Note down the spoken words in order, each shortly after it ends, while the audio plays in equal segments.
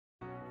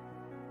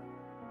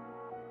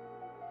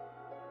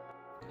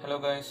Hello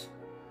guys,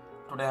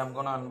 today I'm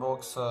gonna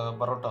unbox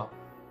parotta,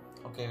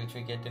 okay, which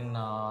we get in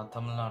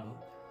Tamil Nadu,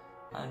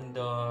 and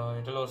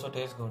it will also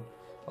taste good.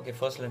 Okay,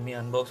 first let me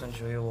unbox and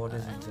show you what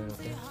is inside.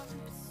 Okay,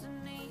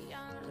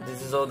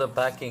 this is how the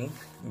packing,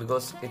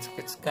 because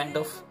it's kind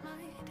of,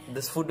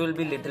 this food will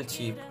be little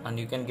cheap and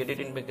you can get it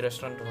in big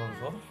restaurant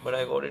also, but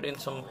I got it in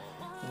some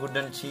good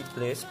and cheap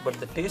place, but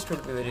the taste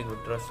will be very good,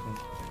 trust me.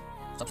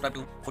 Subscribe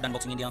to Food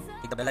Unboxing India,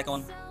 click the bell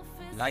icon,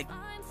 like,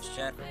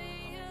 share.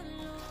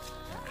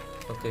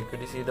 Okay, could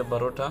you see the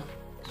parotta?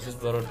 This is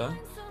parotta.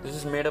 This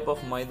is made up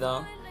of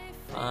maida,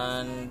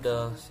 and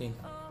see,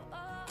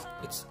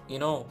 it's,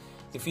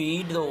 if you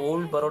eat the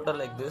old parotta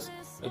like this,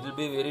 it will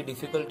be very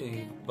difficult to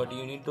eat, but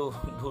you need to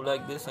do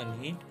like this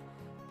and eat,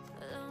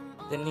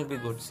 then it will be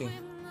good. See,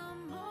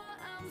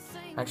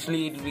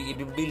 actually it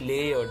will be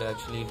layered.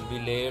 Actually, it will be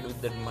layered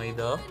with that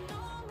maida,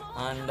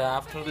 and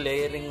after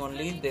layering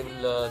only they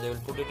will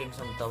put it in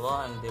some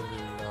tawa and they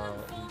will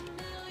eat.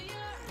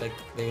 Like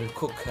they will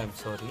cook. I'm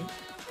sorry.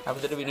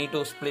 After that we need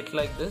to split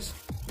like this,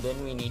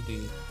 then we need to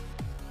eat.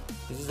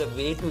 This is the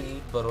way to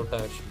eat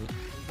parotta actually.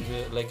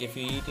 Like if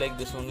you eat like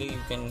this only, you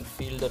can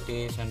feel the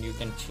taste and you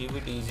can chew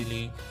it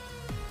easily,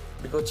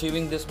 because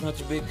chewing this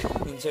much big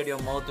inside your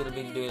mouth will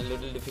be a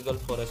little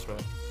difficult for us,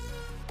 right?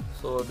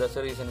 So that's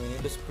the reason we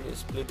need to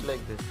split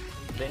like this.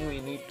 Then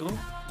we need to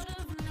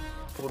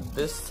put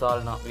this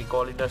salna. We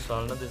call it as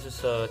salna. This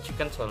is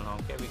chicken salna.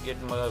 Okay, we get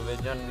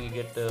veg and we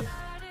get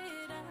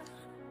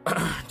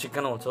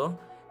chicken also.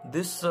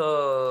 This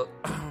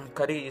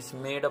curry is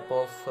made up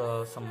of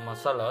some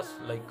masalas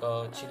like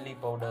chili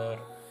powder,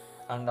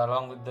 and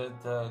along with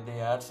that they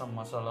add some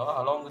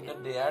masala. Along with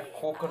that they add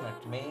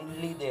coconut.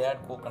 Mainly they add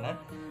coconut,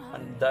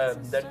 and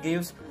that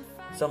gives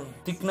some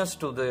thickness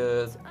to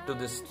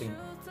this thing.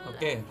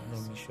 Okay,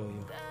 let me show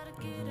you.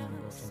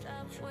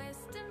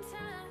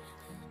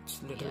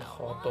 It's a little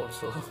hot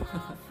also.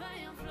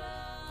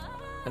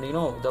 And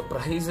the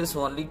price is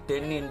only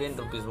 10 Indian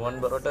rupees.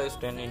 One parotta is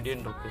 10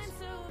 Indian rupees.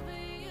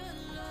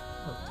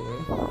 Okay,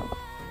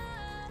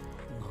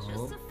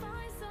 now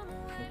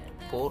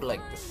pour like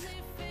this.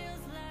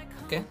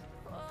 Okay,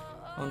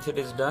 once it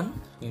is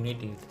done, you need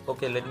to eat.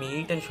 Okay, let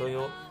me eat and show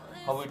you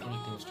how it will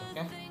taste.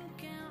 Okay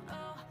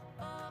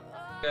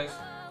guys,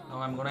 now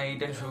I'm gonna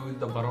eat and show you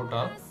the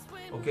parotta.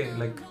 Okay,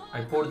 like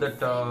I poured that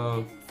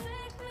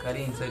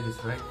curry inside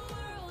this, right?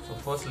 So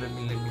first let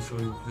me show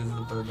you. This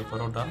is the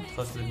parotta.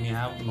 First let me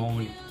have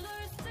normally.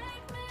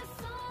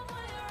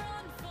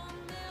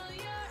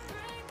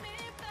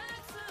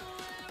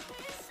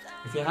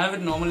 If you have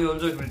it normally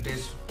also, it will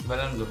taste well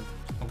and good.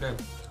 Okay,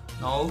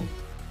 now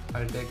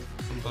I'll take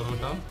some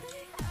parotta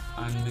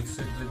and mix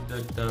it with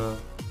that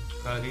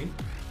curry.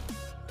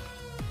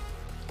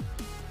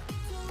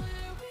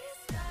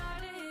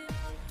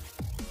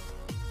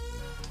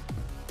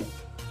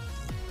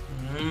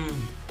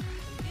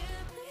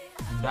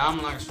 Damn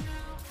nice.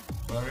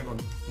 Very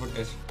good. Good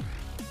taste.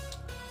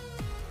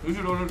 You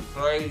should also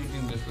try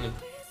eating this with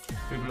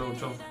people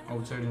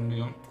outside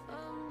India.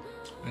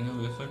 When you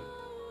visit,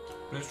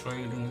 please try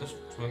eating this.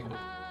 It's very good.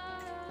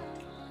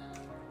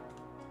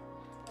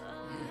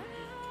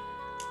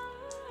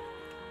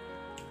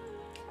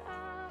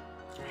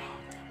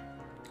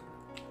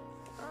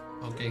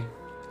 Okay.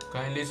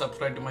 Kindly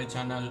subscribe to my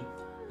channel.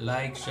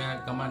 Like,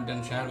 share, comment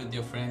and share with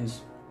your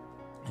friends.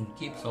 And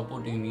keep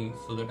supporting me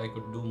so that I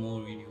could do more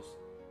videos.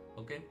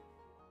 Okay.